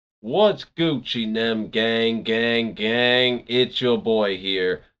What's Gucci Nem gang? It's your boy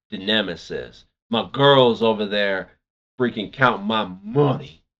here, the Nemesis. My girl's over there freaking counting my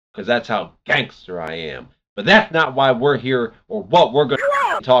money, because that's how gangster I am. But that's not why we're here or what we're going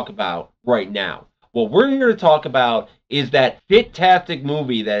to talk about right now. What we're here to talk about is that fantastic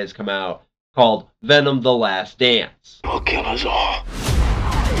movie that has come out called Venom the Last Dance. Will kill us all.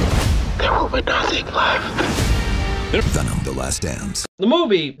 There will be nothing left. Venom the Last Dance. The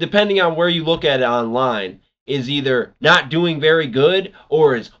movie, depending on where you look at it online, is either not doing very good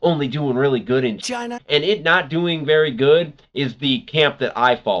or is only doing really good in China. And it not doing very good is the camp that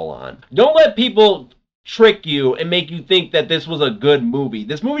I fall on. Don't let people trick you and make you think that this was a good movie.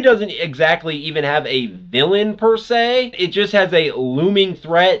 This movie doesn't exactly even have a villain per se. It just has a looming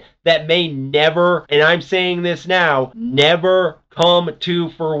threat that may never, and I'm saying this now, never come to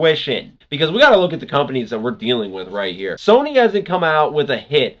fruition. Because we got to look at the companies that we're dealing with right here. Sony hasn't come out with a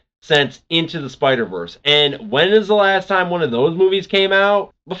hit since Into the Spider-Verse. And when is the last time one of those movies came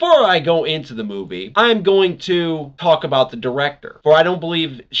out? Before I go into the movie, I'm going to talk about the director. For I don't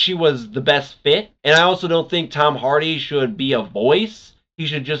believe she was the best fit. And I also don't think Tom Hardy should be a voice. He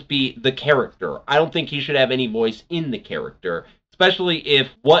should just be the character. I don't think he should have any voice in the character. Especially if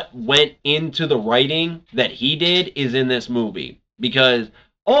what went into the writing that he did is in this movie. Because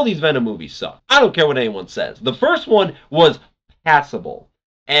all these Venom movies suck. I don't care what anyone says. The first one was passable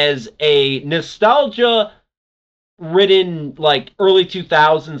as a nostalgia-ridden, like, early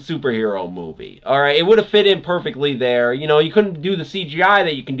 2000s superhero movie. All right, it would have fit in perfectly there. You know, you couldn't do the CGI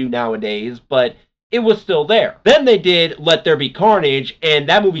that you can do nowadays, but it was still there. Then they did Let There Be Carnage, and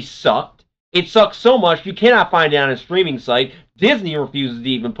that movie sucked. It sucked so much you cannot find it on a streaming site. Disney refuses to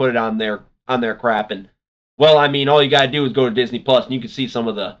even put it on their crap, and well, I mean, all you gotta do is go to Disney Plus, and you can see some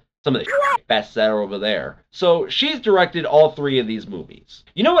of the best that are over there. So she's directed all three of these movies.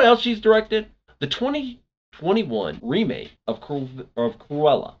 You know what else she's directed? The 2021 remake of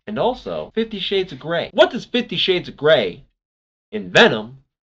Cruella, and also 50 Shades of Grey. What does 50 Shades of Grey and Venom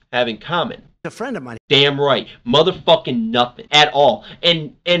have in common? A friend of mine. Damn right. Motherfucking nothing at all.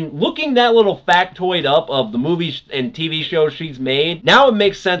 And looking that little factoid up of the movies and TV shows she's made, now it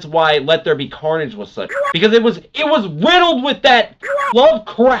makes sense why Let There Be Carnage was such. Because it was riddled with that love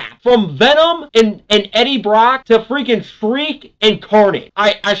crap. From Venom and Eddie Brock to freaking Shriek and Carnage.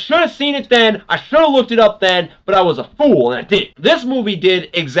 I should have seen it then. I should have looked it up then, but I was a fool and I didn't. This movie did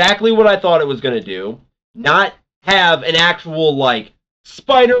exactly what I thought it was going to do. Not have an actual, like,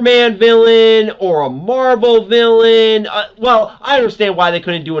 Spider-Man villain or a Marvel villain. Well, I understand why they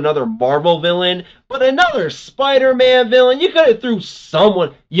couldn't do another Marvel villain, but another Spider-Man villain, you could have threw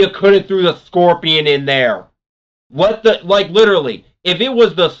someone. You could have threw the Scorpion in there. Like literally, if it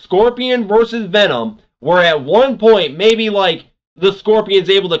was the Scorpion versus Venom, where at one point maybe like the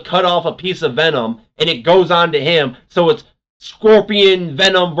Scorpion's able to cut off a piece of Venom and it goes on to him, so it's Scorpion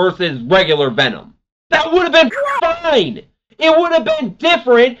Venom versus regular Venom. That would have been fine. It would have been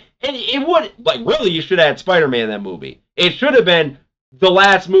different, and it would, like, really, you should have had Spider-Man in that movie. It should have been the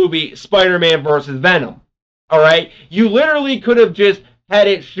last movie, Spider-Man versus Venom, alright? You literally could have just had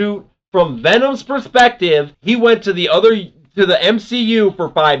it shoot from Venom's perspective. He went to the MCU for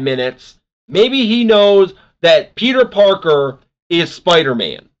 5 minutes. Maybe he knows that Peter Parker is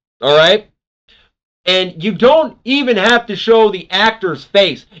Spider-Man, alright? And you don't even have to show the actor's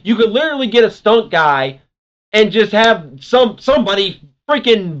face. You could literally get a stunt guy and just have somebody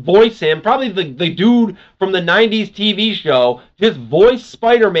freaking voice him. Probably the dude from the 90s TV show. Just voice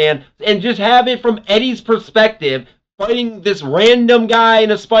Spider-Man and just have it from Eddie's perspective. Fighting this random guy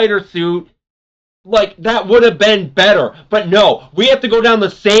in a spider suit. Like, that would have been better. But no, we have to go down the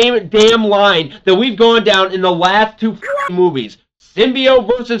same damn line that we've gone down in the last two movies.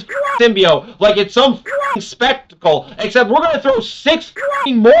 Symbiote versus symbiote. Like it's some spectacle. Except we're going to throw 6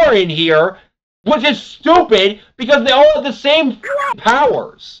 more in here. Which is stupid, because they all have the same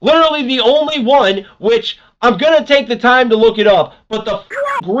powers. Literally the only one, which I'm going to take the time to look it up, but the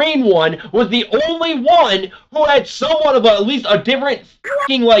green one was the only one who had somewhat of at least a different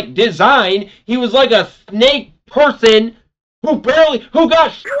like design. He was like a snake person who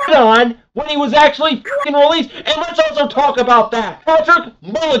got shit on when he was actually released. And let's also talk about that. Patrick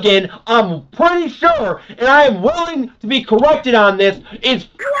Mulligan, I'm pretty sure, and I am willing to be corrected on this, is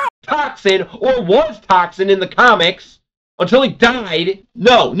Toxin, or was Toxin in the comics, until he died.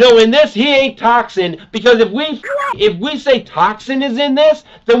 No, in this, he ain't Toxin, because if we say Toxin is in this,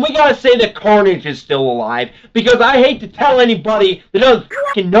 then we gotta say that Carnage is still alive, because I hate to tell anybody that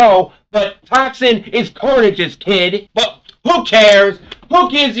doesn't know, but Toxin is Carnage's kid, but who cares?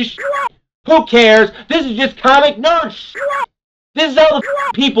 Who gives a shit? Who cares? This is just comic nerd shit. This is how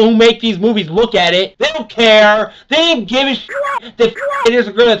the people who make these movies look at it. They don't care. They didn't give a shit. They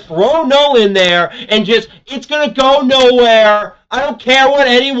just going to throw Null in there and just, it's going to go nowhere. I don't care what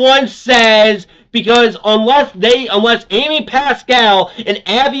anyone says, because unless Amy Pascal and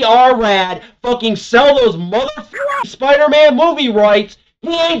Avi Arad fucking sell those motherfucking Spider-Man movie rights, he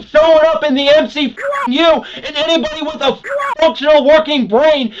ain't showing up in the MCU, and anybody with a functional working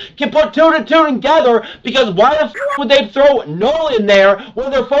brain can put two to two together, because why the would they throw Null in there when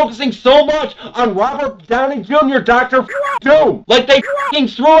they're focusing so much on Robert Downey Jr., Dr. Doom? Like they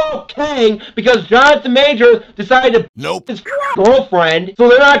threw out Kang because Jonathan Majors decided to his girlfriend, so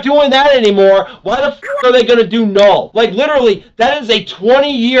they're not doing that anymore. Why the are they gonna do Null? Like literally, that is a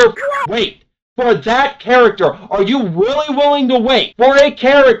 20-year wait. For that character. Are you really willing to wait for a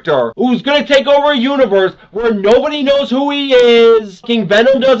character who's going to take over a universe where nobody knows who he is? King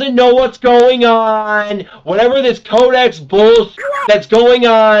Venom doesn't know what's going on. Whatever this Codex bullshit that's going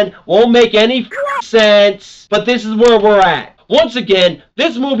on won't make any sense. But this is where we're at. Once again,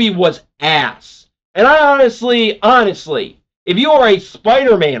 this movie was ass. And I honestly, if you are a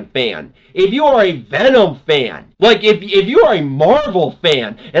Spider-Man fan, if you are a Venom fan, like if you are a Marvel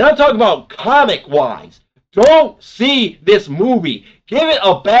fan, and I'm talking about comic-wise, don't see this movie. Give it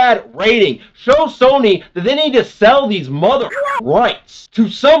a bad rating. Show Sony that they need to sell these mother rights to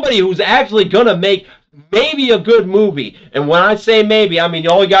somebody who's actually gonna make maybe a good movie. And when I say maybe, I mean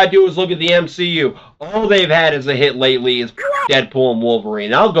all you gotta do is look at the MCU. All they've had as a hit lately is Deadpool and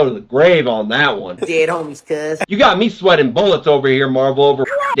Wolverine. I'll go to the grave on that one. Dead homies, cuz. You got me sweating bullets over here, Marvel, over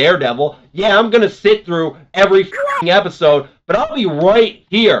Daredevil. Yeah, I'm gonna sit through every episode, but I'll be right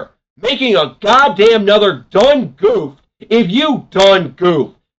here making a goddamn another done goof if you done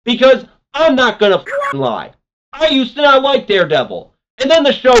goof. Because I'm not gonna lie. I used to not like Daredevil. And then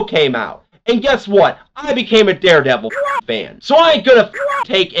the show came out. And guess what? I became a Daredevil fan. So I ain't gonna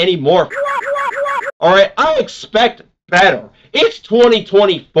take any more. Alright, I expect better. It's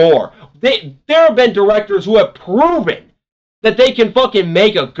 2024. There have been directors who have proven that they can fucking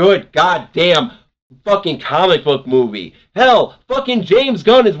make a good goddamn fucking comic book movie. Hell, fucking James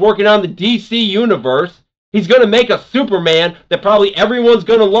Gunn is working on the DC universe. He's going to make a Superman that probably everyone's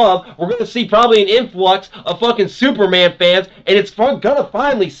going to love. We're going to see probably an influx of fucking Superman fans. And it's going to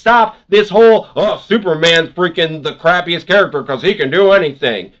finally stop this whole, oh, Superman's freaking the crappiest character because he can do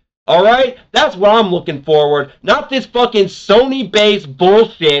anything. Alright? That's what I'm looking forward. Not this fucking Sony-based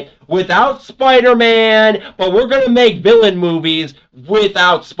bullshit without Spider-Man. But we're going to make villain movies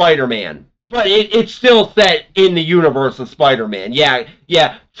without Spider-Man. But it's still set in the universe of Spider-Man.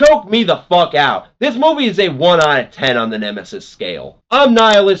 Yeah, choke me the fuck out. This movie is a 1 out of 10 on the Nemesis scale. I'm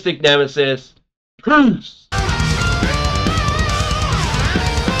Nihilistic Nemesis. Peace!